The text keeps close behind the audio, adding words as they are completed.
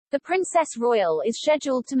The Princess Royal is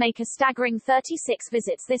scheduled to make a staggering 36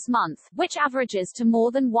 visits this month, which averages to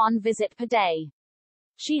more than one visit per day.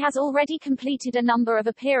 She has already completed a number of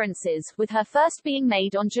appearances, with her first being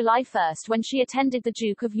made on July 1 when she attended the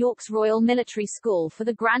Duke of York's Royal Military School for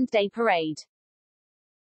the Grand Day Parade.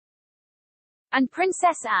 And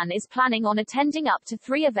Princess Anne is planning on attending up to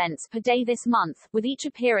 3 events per day this month, with each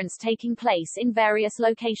appearance taking place in various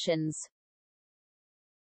locations.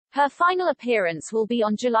 Her final appearance will be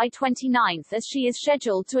on July 29 as she is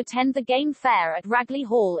scheduled to attend the Game Fair at Ragley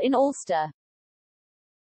Hall in Ulster.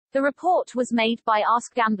 The report was made by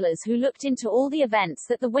Ask Gamblers, who looked into all the events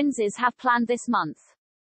that the Windsor's have planned this month.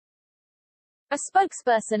 A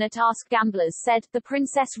spokesperson at Ask Gamblers said, "The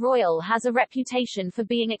Princess Royal has a reputation for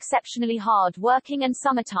being exceptionally hard-working and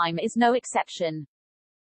summertime is no exception.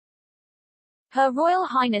 Her Royal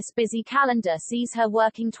Highness' busy calendar sees her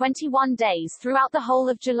working 21 days throughout the whole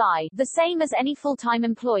of July, the same as any full-time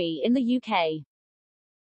employee in the UK.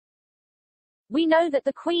 We know that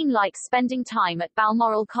the Queen likes spending time at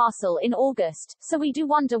Balmoral Castle in August, so we do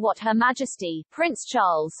wonder what Her Majesty, Prince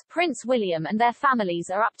Charles, Prince William and their families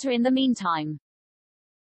are up to in the meantime."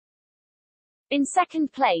 In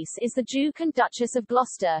second place is the Duke and Duchess of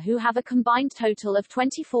Gloucester, who have a combined total of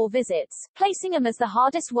 24 visits, placing them as the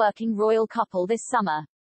hardest working royal couple this summer.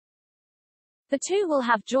 The two will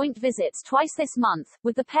have joint visits twice this month,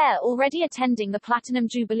 with the pair already attending the Platinum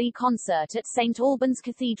Jubilee concert at St Albans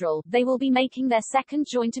Cathedral. They will be making their second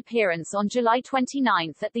joint appearance on July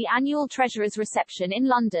 29 at the annual Treasurer's Reception in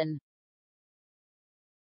London.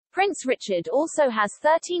 Prince Richard also has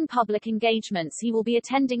 13 public engagements he will be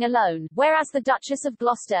attending alone, whereas the Duchess of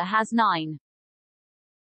Gloucester has 9.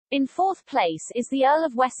 In fourth place is the Earl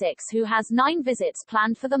of Wessex, who has 9 visits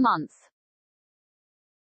planned for the month.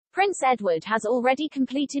 Prince Edward has already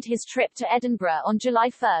completed his trip to Edinburgh on July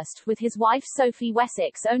 1, with his wife Sophie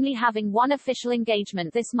Wessex only having 1 official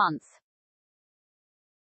engagement this month.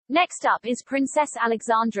 Next up is Princess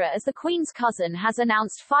Alexandra, as the Queen's cousin has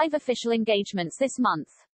announced 5 official engagements this month.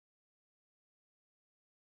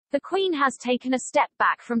 The Queen has taken a step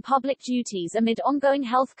back from public duties amid ongoing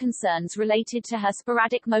health concerns related to her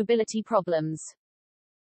sporadic mobility problems.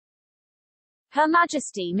 Her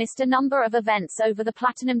Majesty missed a number of events over the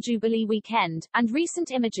Platinum Jubilee weekend, and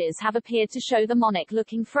recent images have appeared to show the monarch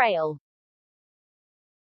looking frail.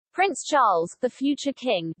 Prince Charles, the future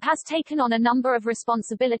king, has taken on a number of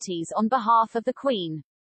responsibilities on behalf of the Queen.